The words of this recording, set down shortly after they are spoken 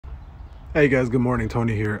Hey guys, good morning.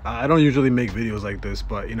 Tony here. I don't usually make videos like this,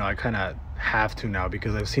 but I kind of have to now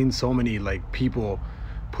because I've seen so many like people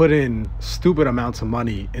put in stupid amounts of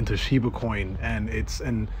money into Shiba coin, and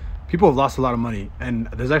people have lost a lot of money. And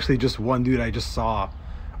there's actually just one dude I just saw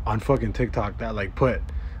on fucking TikTok that like put,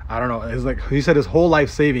 I don't know, it's like he said his whole life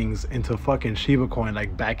savings into fucking Shiba coin,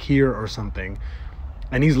 like back here or something,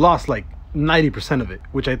 and he's lost like 90% of it,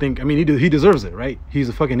 which I think, I mean, he deserves it, right? He's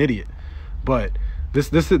a fucking idiot. But this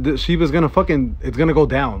Shiba's gonna fucking, it's gonna go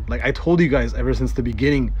down. Like I told you guys ever since the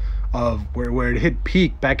beginning of where it hit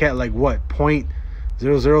peak back at like what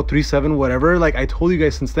 0.0037 whatever. Like I told you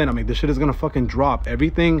guys since then, I'm like, this shit is gonna fucking drop.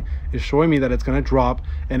 Everything is showing me that it's gonna drop,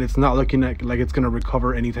 and it's not looking like it's gonna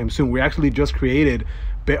recover anytime soon. We actually just created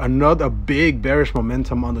another big bearish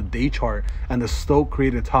momentum on the day chart, and the Stoke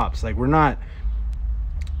created tops. Like we're not,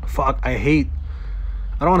 fuck, I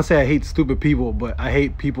don't want to say I hate stupid people, but I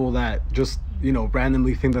hate people that just,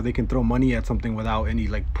 randomly think that they can throw money at something without any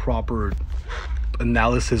like proper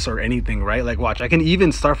analysis or anything, right? Like watch, I can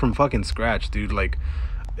even start from fucking scratch, dude. Like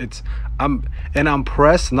I'm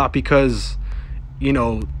pressed, not because,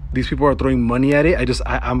 these people are throwing money at it.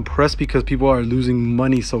 I'm pressed because people are losing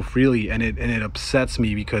money so freely, and it upsets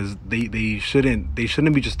me because they shouldn't be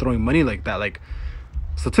just throwing money like that. Like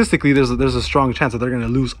statistically, there's a strong chance that they're gonna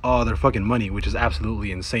lose all their fucking money, which is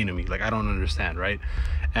absolutely insane to me. Like I don't understand, right?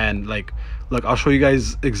 And like, look, I'll show you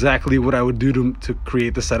guys exactly what I would do to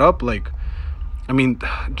create the setup. Like, I mean,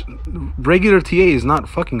 regular TA is not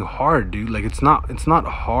fucking hard, dude. Like it's not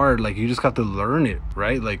hard. Like you just have to learn it,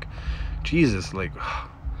 right? Like Jesus, like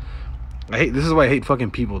this is why I hate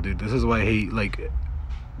fucking people, dude. This is why I hate like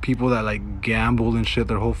people that like gamble and shit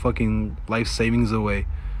their whole fucking life savings away.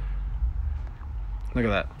 Look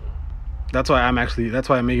at that. That's why I'm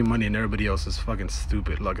making money and everybody else is fucking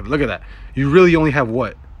stupid. Look at that. You really only have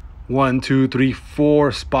what? 1, 2, 3,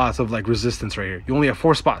 4 spots of like resistance right here. You only have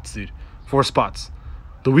 4 spots, dude. 4 spots.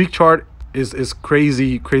 The week chart is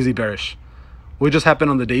crazy bearish. What just happened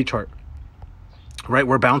on the day chart? Right?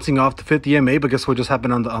 We're bouncing off the 50 MA, but guess what just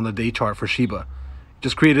happened on the day chart for Shiba?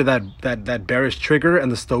 Just created that bearish trigger, and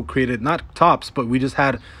the Stoke created not tops, but we just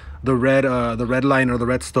had the red line, or the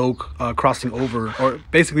red Stoke crossing over, or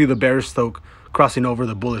basically the bearish Stoke crossing over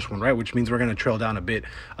the bullish one, right? Which means we're going to trail down a bit.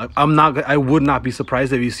 I would not be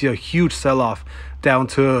surprised if you see a huge sell-off down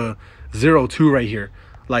to 0.2 right here.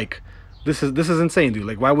 Like this is insane, dude.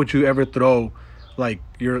 Like why would you ever throw like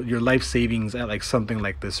your life savings at like something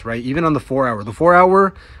like this, right? Even on the 4-hour. The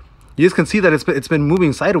 4-hour, you guys can see that it's been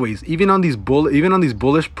moving sideways. Even on these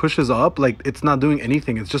bullish pushes up, like it's not doing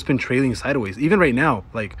anything. It's just been trailing sideways. Even right now,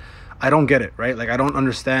 like I don't get it, right? Like I don't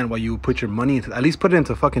understand why you put your money into, at least put it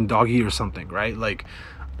into fucking doggy or something, right? Like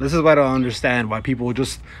this is why I don't understand why people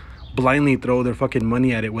just blindly throw their fucking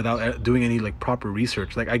money at it without doing any like proper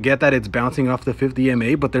research. Like I get that it's bouncing off the 50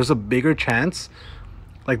 MA, but there's a bigger chance,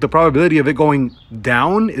 like the probability of it going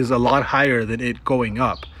down is a lot higher than it going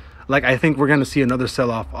up. Like I think we're gonna see another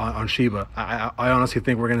sell-off on Shiba. I honestly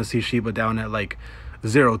think we're gonna see Shiba down at like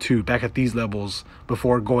 0.2, back at these levels,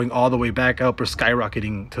 before going all the way back up or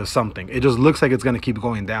skyrocketing to something. It just looks like it's gonna keep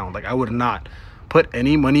going down. Like I would not put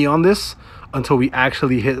any money on this until we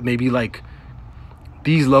actually hit maybe like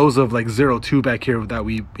these lows of like 0.2 back here that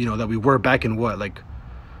we were back in what, like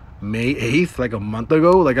May 8th, like a month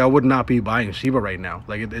ago. Like I would not be buying Shiba right now.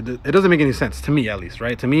 Like it doesn't make any sense to me, at least,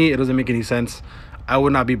 right? To me, it doesn't make any sense. I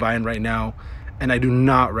would not be buying right now, and I do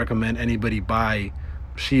not recommend anybody buy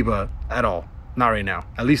Shiba at all. Not right now.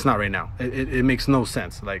 At least not right now. It makes no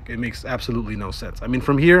sense. Like it makes absolutely no sense. I mean,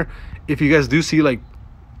 from here, if you guys do see like,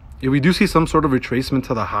 if we do see some sort of retracement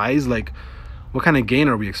to the highs, like what kind of gain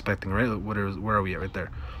are we expecting, right? Where are we at right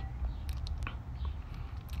there?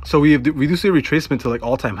 So we do see a retracement to like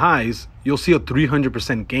all-time highs. You'll see a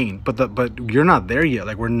 300% gain, but you're not there yet.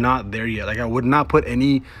 Like we're not there yet. Like I would not put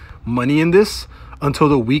any money in this until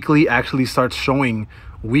the weekly actually starts showing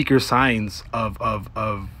weaker signs of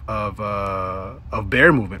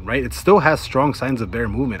bear movement, right? It still has strong signs of bear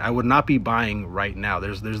movement. I would not be buying right now.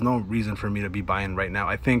 There's no reason for me to be buying right now.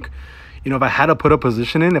 I think, if I had to put a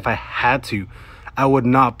position in, if I had to, I would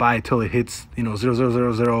not buy till it hits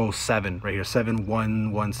 0.0007 right here,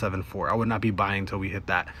 71174. I would not be buying till we hit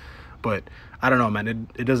that. But I don't know, man,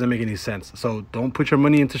 it doesn't make any sense. So don't put your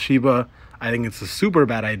money into Shiba. I think it's a super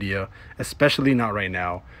bad idea, especially not right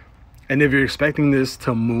now. And if you're expecting this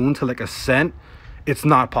to moon to like a cent, it's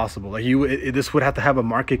not possible. Like this would have to have a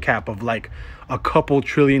market cap of like a couple $1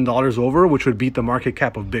 trillion over, which would beat the market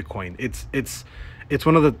cap of Bitcoin. It's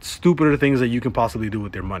one of the stupider things that you can possibly do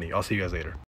with your money. I'll see you guys later.